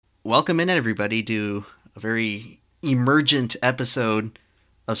welcome in everybody to a very emergent episode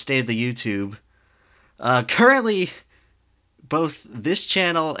of State of the YouTube. Currently, both this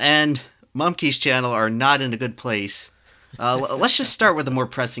channel and Mumkey's channel are not in a good place. Let's just start with a more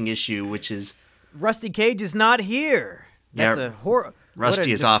pressing issue, which is... Rusty Cage is not here. That's Yeah, a horror.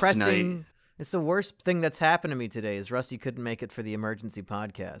 Rusty is off tonight. It's the worst thing that's happened to me today is Rusty couldn't make it for the emergency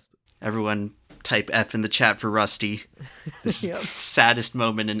podcast. Everyone type F in the chat for Rusty. This Yep. is the saddest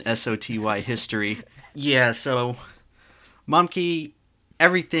moment in SOTY history. Yeah, so Mumkey,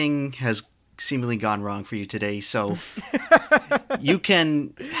 everything has seemingly gone wrong for you today, so you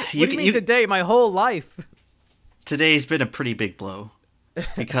can... What do you mean today? My whole life. Today's been a pretty big blow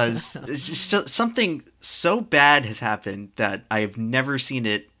because it's just something so bad has happened that I have never seen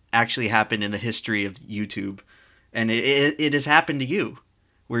it actually happen in the history of YouTube. And it has happened to you,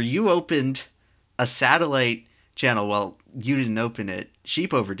 where you opened a satellite channel. Well, you didn't open it.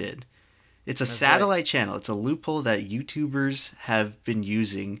 Sheepover did. It's a satellite channel. It's a loophole that YouTubers have been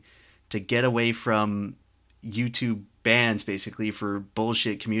using to get away from YouTube bans, basically, for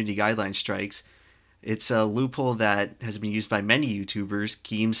bullshit community guideline strikes. It's a loophole that has been used by many YouTubers,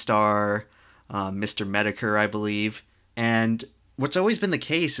 Keemstar, Mr. Medicare, I believe. And what's always been the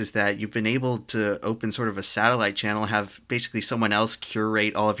case is that you've been able to open sort of a satellite channel, have basically someone else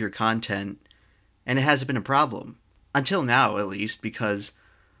curate all of your content, and it hasn't been a problem. Until now, at least, because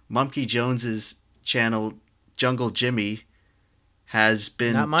Mumkey Jones's channel, Jungle Jimmy, has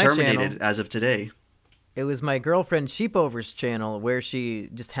been terminated as of today. It was my girlfriend Sheepover's channel where she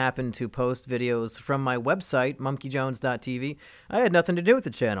just happened to post videos from my website, mumkeyjones.tv. I had nothing to do with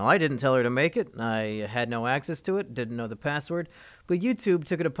the channel. I didn't tell her to make it. I had no access to it, didn't know the password. But YouTube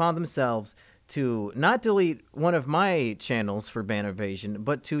took it upon themselves to not delete one of my channels for ban evasion,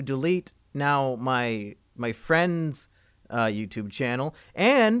 but to delete now my friend's YouTube channel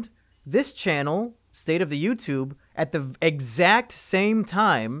and this channel, State of the YouTube, at the exact same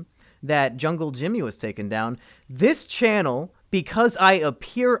time that Jungle Jimmy was taken down. This channel, because I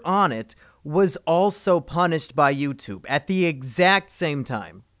appear on it, was also punished by YouTube at the exact same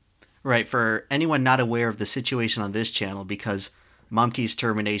time. Right, for anyone not aware of the situation on this channel, because Mumkey's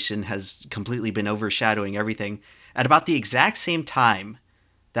termination has completely been overshadowing everything, at about the exact same time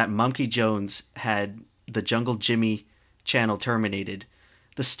that Mumkey Jones had the Jungle Jimmy channel terminated,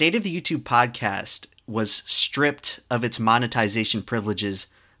 the State of the YouTube podcast was stripped of its monetization privileges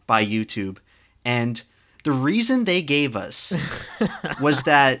by YouTube. And the reason they gave us was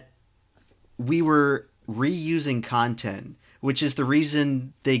that we were reusing content, which is the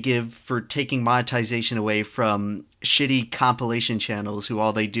reason they give for taking monetization away from shitty compilation channels who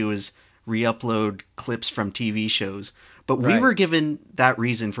all they do is re-upload clips from TV shows. But we were given that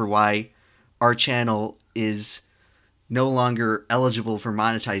reason for why our channel is no longer eligible for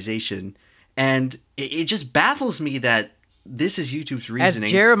monetization. And it just baffles me that this is YouTube's reasoning.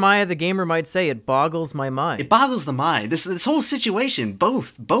 As Jeremiah the Gamer might say, it boggles my mind. It boggles the mind. This whole situation,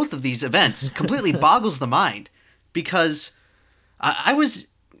 both of these events, completely boggles the mind. Because I was,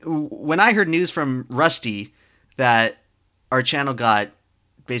 when I heard news from Rusty that our channel got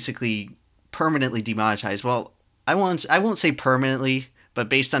basically permanently demonetized, well, I won't say permanently, but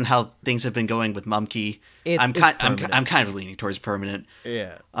based on how things have been going with Mumkey, I'm kind of leaning towards permanent.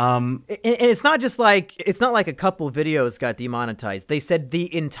 Yeah. And it's not just like, it's not like a couple videos got demonetized. They said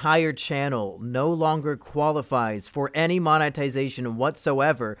the entire channel no longer qualifies for any monetization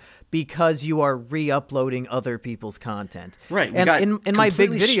whatsoever because you are re-uploading other people's content. Right. And in my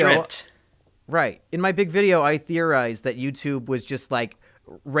big video, stripped. Right. In my big video, I theorized that YouTube was just like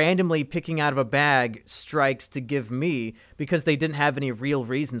randomly picking out of a bag strikes to give me because they didn't have any real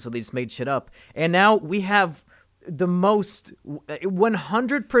reason, so they just made shit up. And now we have the most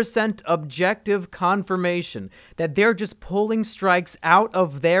 100% objective confirmation that they're just pulling strikes out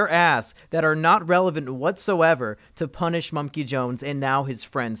of their ass that are not relevant whatsoever to punish Mumkey Jones and now his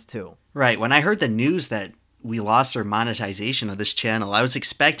friends too. Right. When I heard the news that we lost our monetization of this channel, I was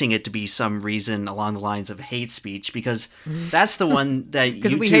expecting it to be some reason along the lines of hate speech, because that's the one that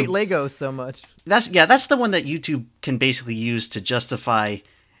because we hate Legos so much. That's the one that YouTube can basically use to justify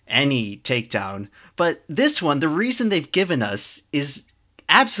any takedown. But this one, the reason they've given us is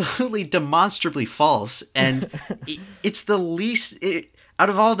absolutely demonstrably false, and it's the least out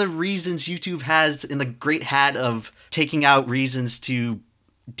of all the reasons YouTube has in the great hat of taking out reasons to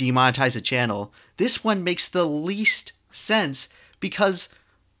demonetize a channel. This one makes the least sense because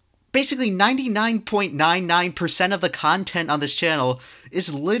basically 99.99% of the content on this channel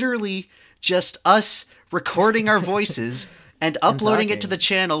is literally just us recording our voices and uploading it to the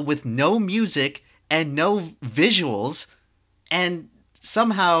channel with no music and no visuals. And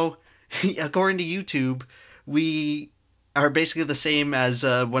somehow, according to YouTube, we are basically the same as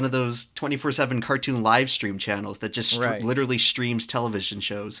one of those 24/7 cartoon live stream channels that just literally streams television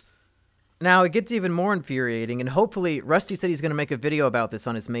shows. Now, it gets even more infuriating, and hopefully, Rusty said he's going to make a video about this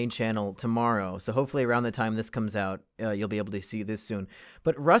on his main channel tomorrow, so hopefully around the time this comes out, you'll be able to see this soon.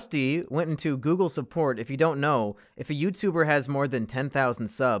 But Rusty went into Google support. If you don't know, if a YouTuber has more than 10,000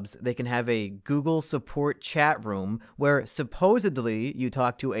 subs, they can have a Google support chat room where supposedly you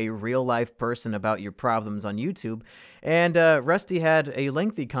talk to a real-life person about your problems on YouTube, and Rusty had a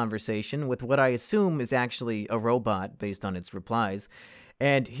lengthy conversation with what I assume is actually a robot based on its replies.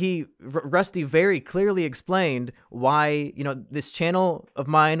 And Rusty very clearly explained why, this channel of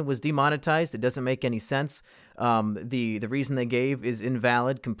mine was demonetized. It doesn't make any sense. The reason they gave is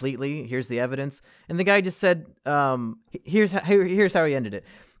invalid completely. Here's the evidence. And the guy just said, here's how he ended it.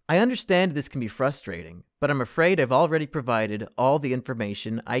 I understand this can be frustrating, but I'm afraid I've already provided all the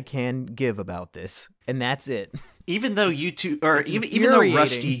information I can give about this. And that's it. Even though YouTube, or even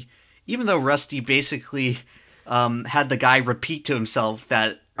though Rusty basically had the guy repeat to himself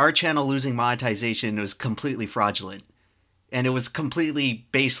that our channel losing monetization was completely fraudulent. And it was completely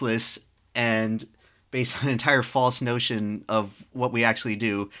baseless and based on an entire false notion of what we actually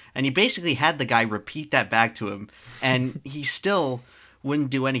do. And he basically had the guy repeat that back to him. And he still wouldn't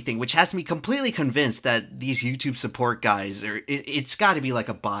do anything, which has me completely convinced that these YouTube support guys, it's got to be like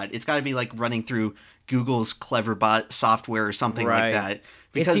a bot. It's got to be like running through Google's clever bot software or something like that.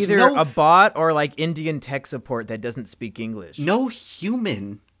 Because it's either a bot or like Indian tech support that doesn't speak English. No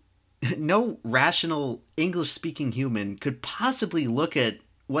human, no rational English-speaking human could possibly look at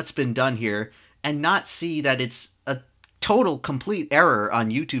what's been done here and not see that it's a total, complete error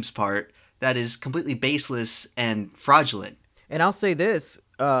on YouTube's part that is completely baseless and fraudulent. And I'll say this,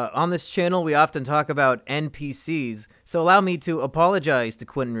 on this channel, we often talk about NPCs, so allow me to apologize to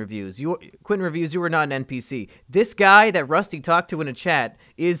Quentin Reviews. Quentin Reviews, you were not an NPC. This guy that Rusty talked to in a chat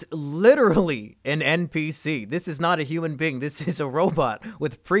is literally an NPC. This is not a human being. This is a robot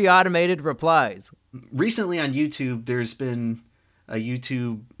with pre-automated replies. Recently on YouTube, there's been a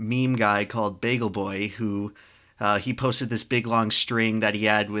YouTube meme guy called Bagel Boy who he posted this big long string that he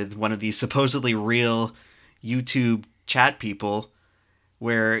had with one of these supposedly real YouTube chat people,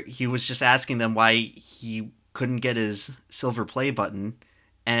 where he was just asking them why he couldn't get his silver play button.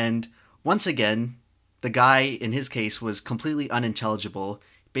 And once again, the guy in his case was completely unintelligible,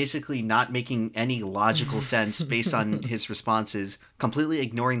 basically not making any logical sense based on his responses, completely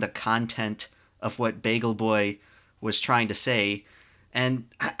ignoring the content of what Bagel Boy was trying to say. And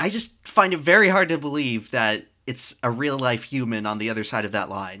I just find it very hard to believe that it's a real life human on the other side of that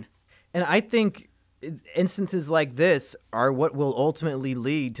line. And I think instances like this are what will ultimately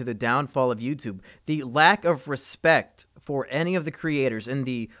lead to the downfall of YouTube. The lack of respect for any of the creators and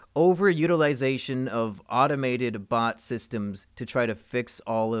the overutilization of automated bot systems to try to fix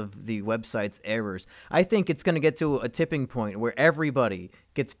all of the website's errors. I think it's going to get to a tipping point where everybody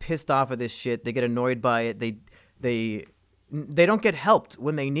gets pissed off of this shit. They get annoyed by it. They don't get helped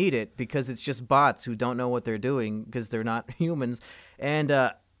when they need it because it's just bots who don't know what they're doing because they're not humans. And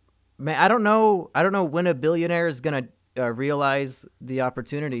man, I don't know when a billionaire is going to realize the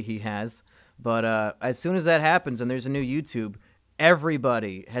opportunity he has, but as soon as that happens and there's a new YouTube,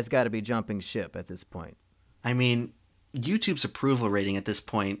 everybody has got to be jumping ship at this point. I mean, YouTube's approval rating at this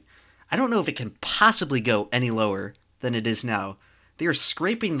point, I don't know if it can possibly go any lower than it is now. They are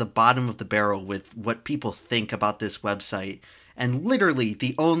scraping the bottom of the barrel with what people think about this website, and literally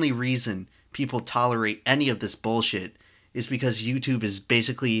the only reason people tolerate any of this bullshit is because YouTube is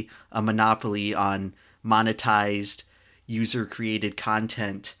basically a monopoly on monetized, user-created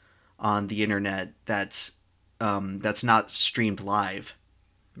content on the internet that's not streamed live.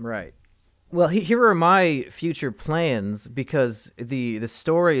 Right. Well, here are my future plans because the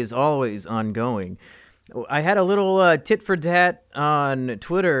story is always ongoing. I had a little tit for tat on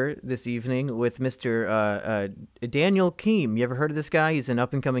Twitter this evening with Mr. Daniel Keem. You ever heard of this guy? He's an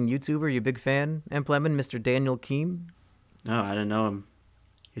up-and-coming YouTuber. You a big fan, EmpLemon, Mr. Daniel Keem? No, I don't know him.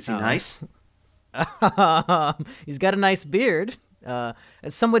 Is he nice? He's got a nice beard.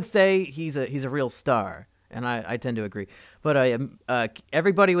 Some would say he's a real star, and I tend to agree. But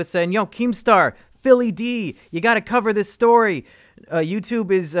everybody was saying, "Yo, Keemstar, Philly D, you got to cover this story.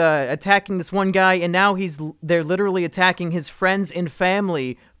 YouTube is attacking this one guy, and now they're literally attacking his friends and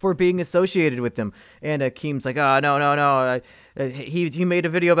family for being associated with them." And Keem's like, "Oh, no. He made a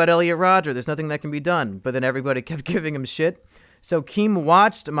video about Elliot Rodger. There's nothing that can be done." But then everybody kept giving him shit. So Keem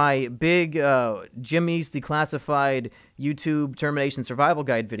watched my big Jimmy's Declassified YouTube Termination Survival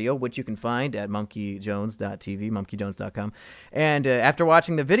Guide video, which you can find at monkeyjones.tv, monkeyjones.com. And after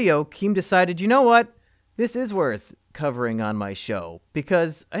watching the video, Keem decided, you know what? This is worth covering on my show,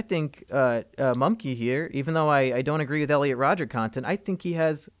 because I think Mumkey here, even though I don't agree with Elliot Rodger content, I think he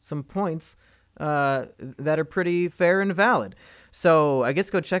has some points that are pretty fair and valid. So I guess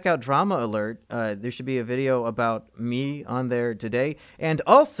go check out Drama Alert. There should be a video about me on there today. And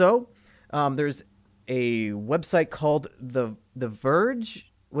also, there's a website called The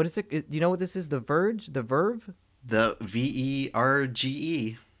Verge. What is it? Do you know what this is? The Verge? The Verve? The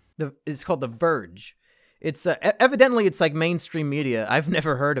VERGE. It's called The Verge. It's evidently it's like mainstream media. I've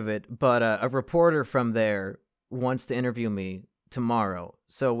never heard of it, but a reporter from there wants to interview me tomorrow.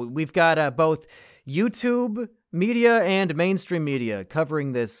 So we've got both YouTube media and mainstream media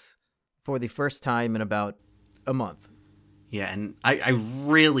covering this for the first time in about a month. Yeah, and I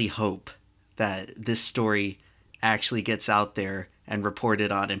really hope that this story actually gets out there and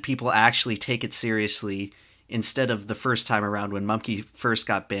reported on, and people actually take it seriously instead of the first time around when Mumkey first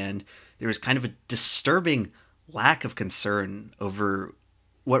got banned. There was kind of a disturbing lack of concern over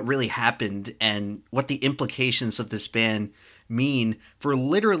what really happened and what the implications of this ban mean for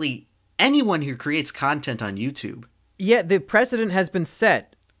literally anyone who creates content on YouTube. Yeah, the precedent has been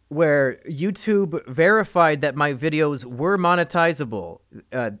set where YouTube verified that my videos were monetizable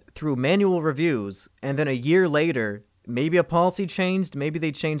through manual reviews, and then a year later, maybe a policy changed, maybe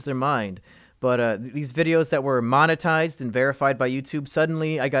they changed their mind. But these videos that were monetized and verified by YouTube,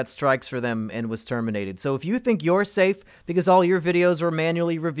 suddenly I got strikes for them and was terminated. So if you think you're safe because all your videos were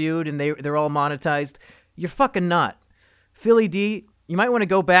manually reviewed and they're all monetized, you're fucking not. Philly D, you might want to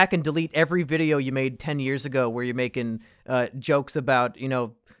go back and delete every video you made 10 years ago where you're making jokes about, you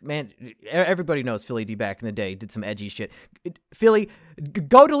know, man, everybody knows Philly D back in the day did some edgy shit. Philly,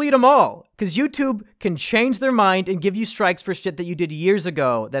 go delete them all, because YouTube can change their mind and give you strikes for shit that you did years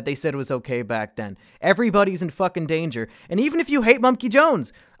ago that they said was okay back then. Everybody's in fucking danger. And even if you hate Mumkey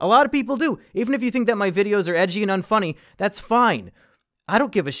Jones, a lot of people do. Even if you think that my videos are edgy and unfunny, that's fine. I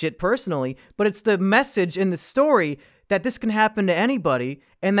don't give a shit personally, but it's the message in the story that this can happen to anybody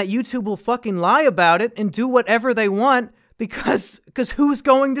and that YouTube will fucking lie about it and do whatever they want. Because who's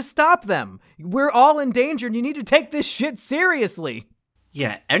going to stop them? We're all in danger, and you need to take this shit seriously.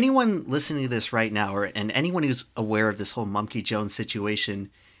 Yeah, anyone listening to this right now, and anyone who's aware of this whole Mumkey Jones situation,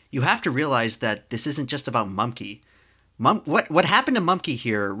 you have to realize that this isn't just about Mumkey. What happened to Mumkey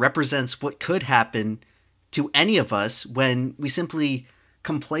here represents what could happen to any of us when we simply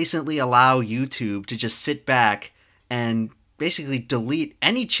complacently allow YouTube to just sit back and basically delete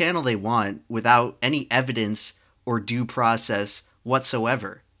any channel they want without any evidence or due process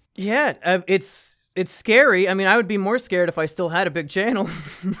whatsoever. Yeah, it's scary. I mean, I would be more scared if I still had a big channel.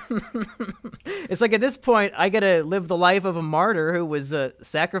 It's like at this point, I gotta live the life of a martyr who was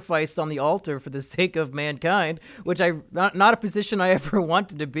sacrificed on the altar for the sake of mankind, which not a position I ever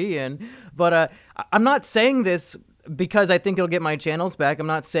wanted to be in. But I'm not saying this because I think it'll get my channels back. I'm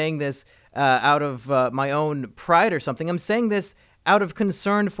not saying this out of my own pride or something. I'm saying this out of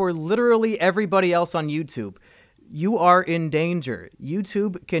concern for literally everybody else on YouTube. You are in danger.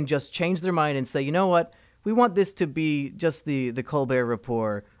 YouTube can just change their mind and say, you know what? We want this to be just the Colbert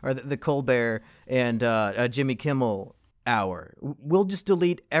Report or the Colbert and Jimmy Kimmel hour. We'll just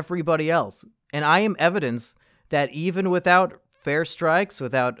delete everybody else. And I am evidence that even without fair strikes,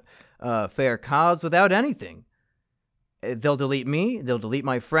 without fair cause, without anything, they'll delete me, they'll delete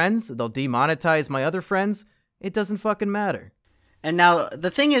my friends, they'll demonetize my other friends. It doesn't fucking matter. And now,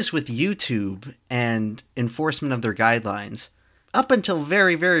 the thing is with YouTube and enforcement of their guidelines, up until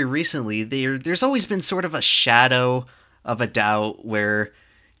very, very recently, there's always been sort of a shadow of a doubt where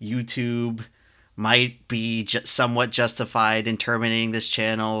YouTube might be somewhat justified in terminating this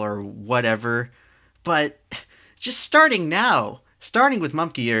channel or whatever. But just starting with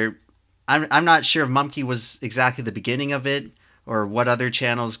Mumkey, I'm not sure if Mumkey was exactly the beginning of it, or what other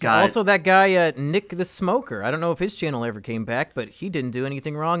channels got... Also, that guy, Nick the Smoker. I don't know if his channel ever came back, but he didn't do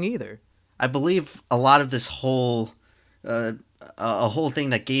anything wrong either. I believe a lot of this whole... a whole thing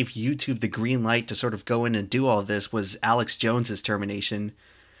that gave YouTube the green light to sort of go in and do all of this was Alex Jones's termination.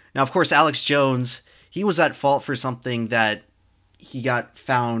 Now, of course, Alex Jones, he was at fault for something that he got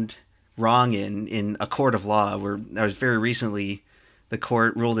found wrong in a court of law, where that was very recently the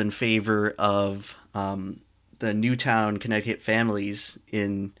court ruled in favor of... the Newtown, Connecticut families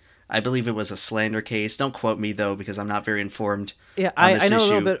in, I believe it was a slander case. Don't quote me, though, because I'm not very informed. Yeah, I know a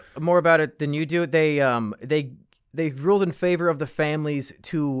little bit more about it than you do. They They've ruled in favor of the families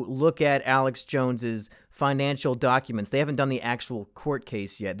to look at Alex Jones's financial documents. They haven't done the actual court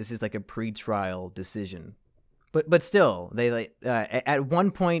case yet. This is like a pre-trial decision. But still, they at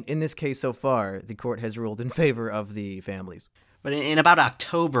one point in this case so far, the court has ruled in favor of the families. But in about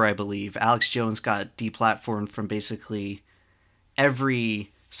October, I believe, Alex Jones got deplatformed from basically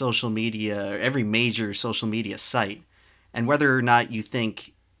every major social media site. And whether or not you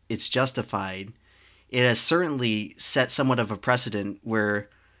think it's justified, it has certainly set somewhat of a precedent where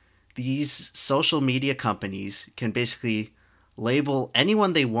these social media companies can basically label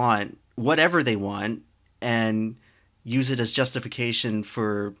anyone they want, whatever they want, and use it as justification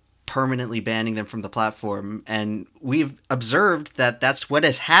for permanently banning them from the platform. And we've observed that that's what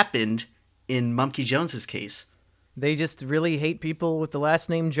has happened in Mumkey Jones's case. They just really hate people with the last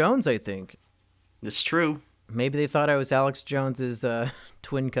name Jones, I think. It's true. Maybe they thought I was Alex Jones's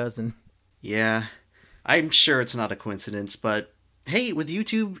twin cousin. Yeah, I'm sure it's not a coincidence, but hey, with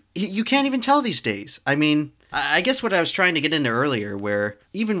YouTube, you can't even tell these days. I mean, I guess what I was trying to get into earlier, where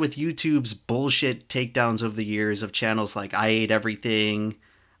even with YouTube's bullshit takedowns over the years of channels like I Ate Everything,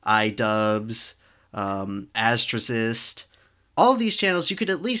 iDubbbz, Astrosist, all of these channels, you could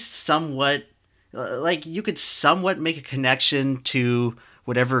at least somewhat make a connection to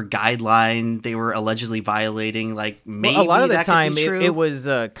whatever guideline they were allegedly violating. Like, maybe a lot of the that time could be true. it was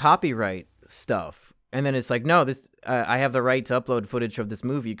copyright stuff, and then it's like, no, this I have the right to upload footage of this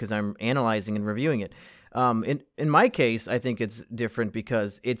movie because I'm analyzing and reviewing it. In my case, I think it's different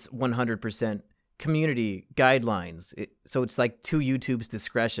because it's 100% community guidelines. So it's like to YouTube's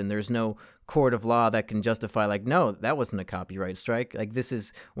discretion. There's no court of law that can justify, like, no, that wasn't a copyright strike. Like, this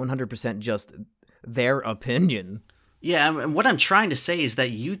is 100% just their opinion. Yeah, and what I'm trying to say is that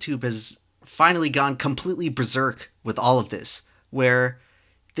YouTube has finally gone completely berserk with all of this, where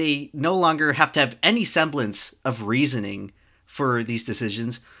they no longer have to have any semblance of reasoning for these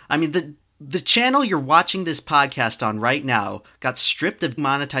decisions. I mean, the channel you're watching this podcast on right now got stripped of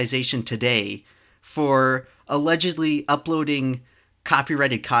monetization today for allegedly uploading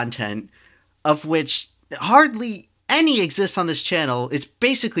copyrighted content, of which hardly any exists on this channel. It's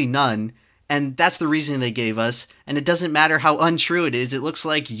basically none. And that's the reason they gave us. And it doesn't matter how untrue it is. It looks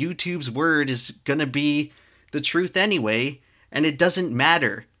like YouTube's word is going to be the truth anyway. And it doesn't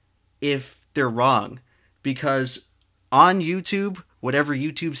matter if they're wrong. Because on YouTube, whatever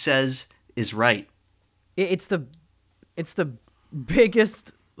YouTube says is right. It's the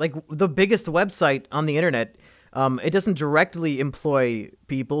biggest, like, the biggest website on the internet. It doesn't directly employ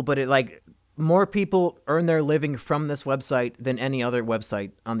people, but it, like, more people earn their living from this website than any other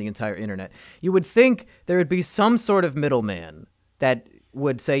website on the entire internet. You would think there would be some sort of middleman that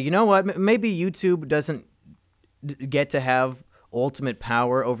would say, you know what, maybe YouTube doesn't get to have ultimate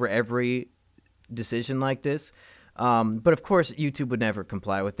power over every decision like this. But of course, YouTube would never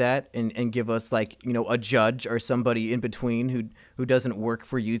comply with that and give us, like, you know, a judge or somebody in between who doesn't work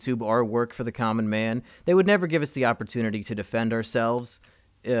for YouTube or work for the common man. They would never give us the opportunity to defend ourselves,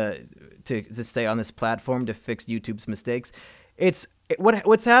 to stay on this platform, to fix YouTube's mistakes.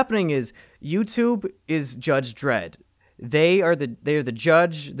 What's happening is YouTube is Judge Dredd. They are the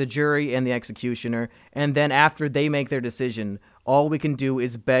judge, the jury, and the executioner. And then after they make their decision, all we can do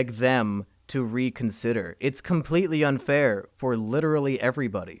is beg them to reconsider. It's completely unfair for literally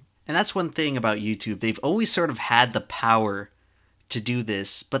everybody. And that's one thing about YouTube. They've always sort of had the power to do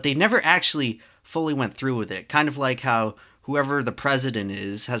this, but they never actually fully went through with it. Kind of like how whoever the president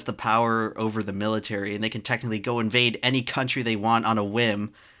is has the power over the military, and they can technically go invade any country they want on a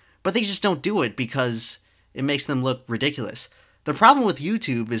whim, but they just don't do it because it makes them look ridiculous. The problem with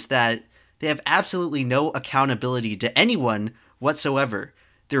YouTube is that they have absolutely no accountability to anyone whatsoever.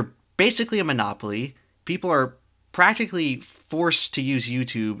 They're basically a monopoly. People are practically forced to use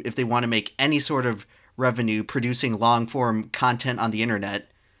YouTube if they want to make any sort of revenue producing long-form content on the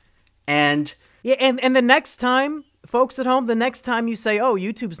internet. And yeah, and the next time, folks at home, the next time you say, oh,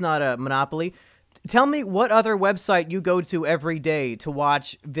 YouTube's not a monopoly, tell me what other website you go to every day to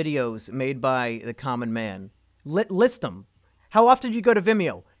watch videos made by the common man. List them. How often do you go to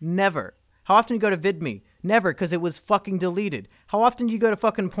Vimeo? Never. How often do you go to VidMe? Never, because it was fucking deleted. How often do you go to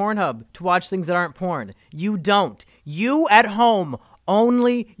fucking Pornhub to watch things that aren't porn? You don't. You at home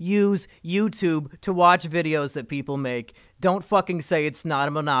only use YouTube to watch videos that people make. Don't fucking say it's not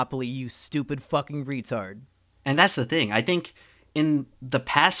a monopoly, you stupid fucking retard. And that's the thing. I think in the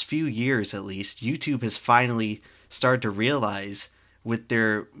past few years, at least, YouTube has finally started to realize with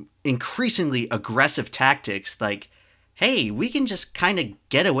their increasingly aggressive tactics, like, hey, we can just kind of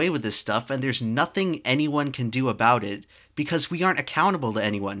get away with this stuff and there's nothing anyone can do about it because we aren't accountable to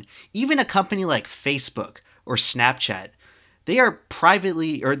anyone. Even a company like Facebook, or Snapchat. They are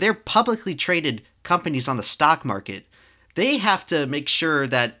they're publicly traded companies on the stock market. They have to make sure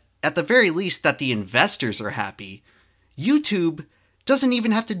that, at the very least, that the investors are happy. YouTube doesn't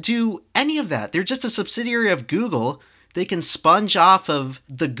even have to do any of that. They're just a subsidiary of Google. They can sponge off of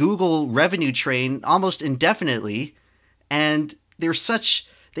the Google revenue train almost indefinitely. And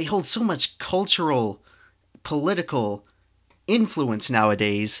they hold so much cultural, political influence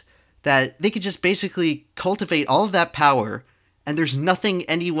nowadays that they could just basically cultivate all of that power, and there's nothing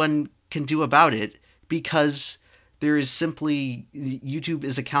anyone can do about it, because YouTube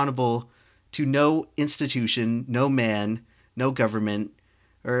is accountable to no institution, no man, no government,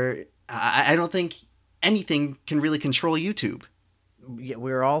 or I don't think anything can really control YouTube. Yeah,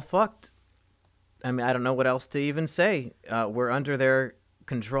 we're all fucked. I mean, I don't know what else to even say. We're under their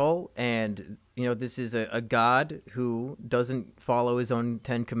control, and this is a god who doesn't follow his own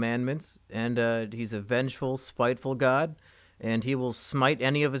 10 commandments, and he's a vengeful, spiteful god, and he will smite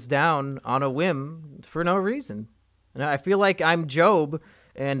any of us down on a whim for no reason. And I feel like I'm Job,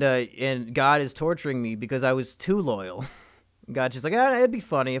 and God is torturing me because I was too loyal. God's just like, it'd be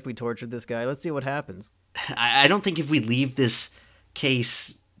funny if we tortured this guy. Let's see what happens. I don't think if we leave this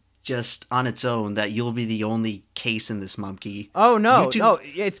case just on its own that you'll be the only case in this, Mumkey. Oh, no. No,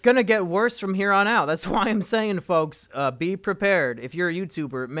 it's going to get worse from here on out. That's why I'm saying, folks, be prepared. If you're a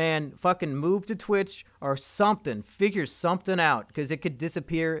YouTuber, man, fucking move to Twitch or something. Figure something out, because it could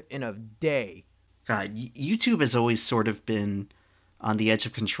disappear in a day. God, YouTube has always sort of been on the edge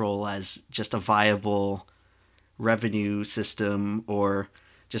of control as just a viable revenue system or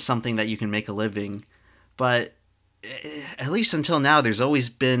just something that you can make a living. But at least until now, there's always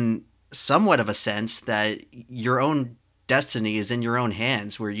been somewhat of a sense that your own destiny is in your own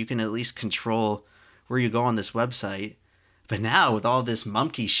hands, where you can at least control where you go on this website. But now, with all this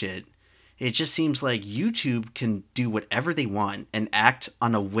Mumkey shit, it just seems like YouTube can do whatever they want and act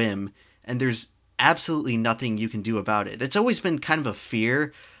on a whim, and there's absolutely nothing you can do about it. It's always been kind of a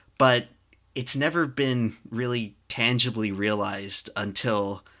fear, but it's never been really tangibly realized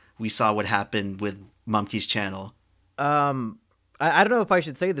until we saw what happened with Mumkey's channel. I don't know if I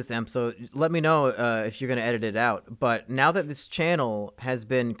should say this, Emp, so let me know if you're going to edit it out. But now that this channel has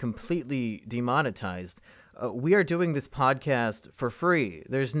been completely demonetized, we are doing this podcast for free.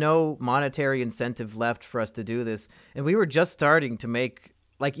 There's no monetary incentive left for us to do this. And we were just starting to make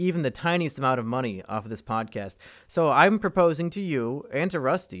like even the tiniest amount of money off of this podcast. So I'm proposing to you and to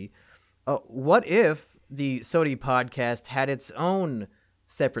Rusty, what if the Sodi podcast had its own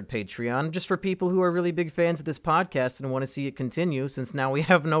separate Patreon just for people who are really big fans of this podcast and want to see it continue, since now we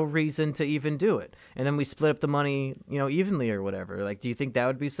have no reason to even do it. And then we split up the money, evenly or whatever. Like, do you think that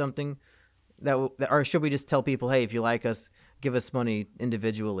would be something or should we just tell people, hey, if you like us, give us money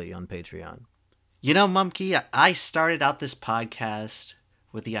individually on Patreon? Mumkey, I started out this podcast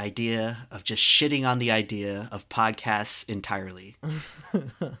with the idea of just shitting on the idea of podcasts entirely.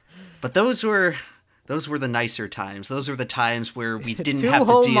 But those were the nicer times. Those were the times where we didn't have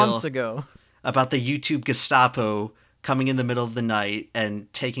to deal months ago about the YouTube Gestapo coming in the middle of the night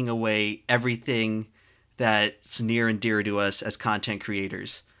and taking away everything that's near and dear to us as content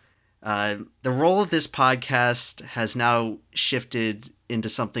creators. The role of this podcast has now shifted into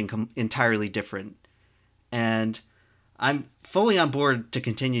something entirely different. And I'm fully on board to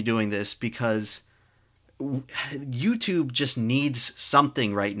continue doing this because YouTube just needs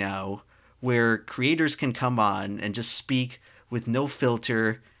something right now where creators can come on and just speak with no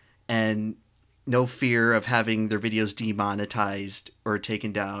filter and no fear of having their videos demonetized or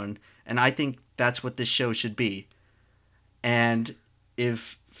taken down. And I think that's what this show should be. And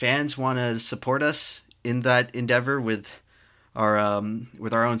if fans want to support us in that endeavor with our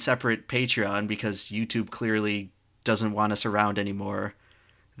own separate Patreon, because YouTube clearly doesn't want us around anymore,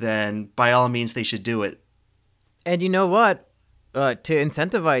 then by all means they should do it. And you know what? To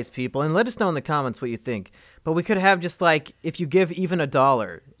incentivize people, and let us know in the comments what you think, but we could have just like, if you give even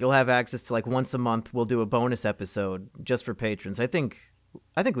 $1, you'll have access to like once a month we'll do a bonus episode just for patrons. I think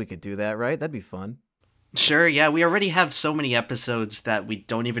we could do that, right? That'd be fun. Sure, yeah. We already have so many episodes that we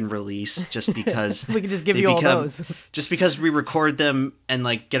don't even release just because we can just give you all those. Just because we record them and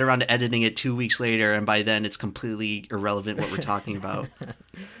like get around to editing it 2 weeks later, and by then it's completely irrelevant what we're talking about.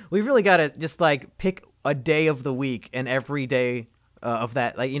 We really got to just like pick a day of the week, and every day of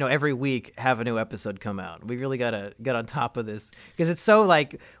that, like, every week have a new episode come out. We really got to get on top of this, because it's so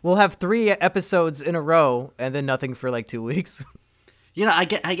like, we'll have 3 episodes in a row and then nothing for like 2 weeks. I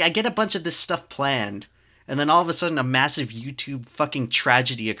get a bunch of this stuff planned, and then all of a sudden a massive YouTube fucking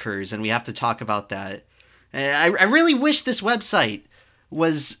tragedy occurs and we have to talk about that. And I really wish this website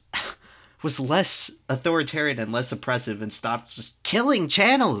was was less authoritarian and less oppressive and stopped just killing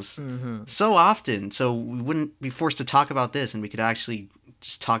channels so often. So we wouldn't be forced to talk about this and we could actually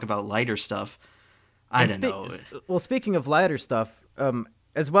just talk about lighter stuff. I don't know. Well, speaking of lighter stuff,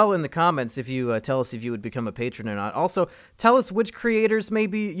 as well in the comments, if you tell us if you would become a patron or not. Also, tell us which creators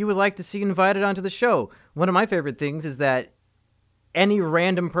maybe you would like to see invited onto the show. One of my favorite things is that any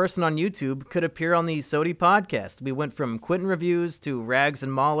random person on YouTube could appear on the Sodi podcast. We went from Quentin Reviews to Rags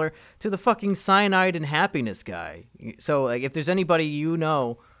and Mahler to the fucking Cyanide and Happiness guy. So, like, if there's anybody you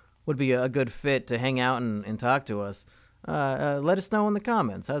know would be a good fit to hang out and talk to us, let us know in the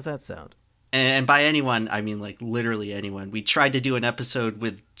comments. How's that sound? And by anyone, I mean, like, literally anyone. We tried to do an episode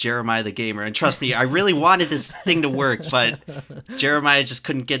with Jeremiah the Gamer, and trust me, I really wanted this thing to work, but Jeremiah just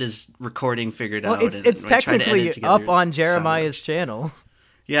couldn't get his recording figured out. It's technically up on Jeremiah's channel.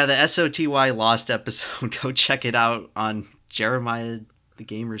 Yeah, the SOTY Lost episode, go check it out on Jeremiah the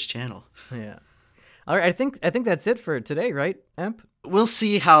Gamer's channel. Yeah. All right, I think that's it for today, right, Emp? We'll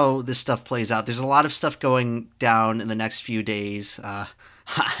see how this stuff plays out. There's a lot of stuff going down in the next few days.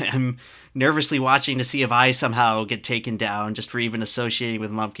 I'm nervously watching to see if I somehow get taken down just for even associating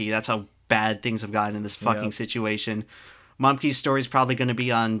with Mumkey. That's how bad things have gotten in this fucking situation. Mumkey's story's probably going to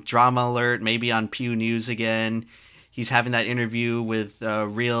be on Drama Alert, maybe on Pew News again. He's having that interview with a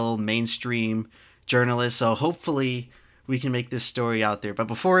real mainstream journalist, so hopefully we can make this story out there. But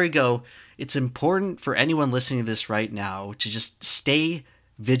before we go, it's important for anyone listening to this right now to just stay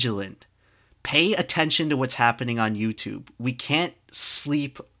vigilant. Pay attention to what's happening on YouTube. We can't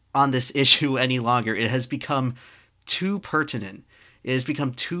sleep on this issue any longer. It has become too pertinent. It has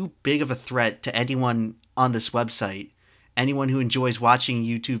become too big of a threat to anyone on this website. Anyone who enjoys watching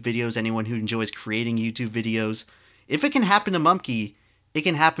YouTube videos, anyone who enjoys creating YouTube videos. If it can happen to Mumkey, it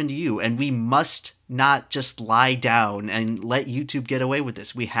can happen to you. And we must not just lie down and let YouTube get away with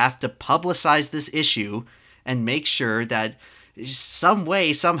this. We have to publicize this issue and make sure that some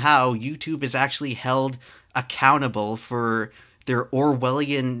way, somehow, YouTube is actually held accountable for their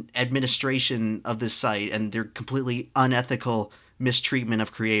Orwellian administration of this site and their completely unethical mistreatment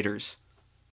of creators.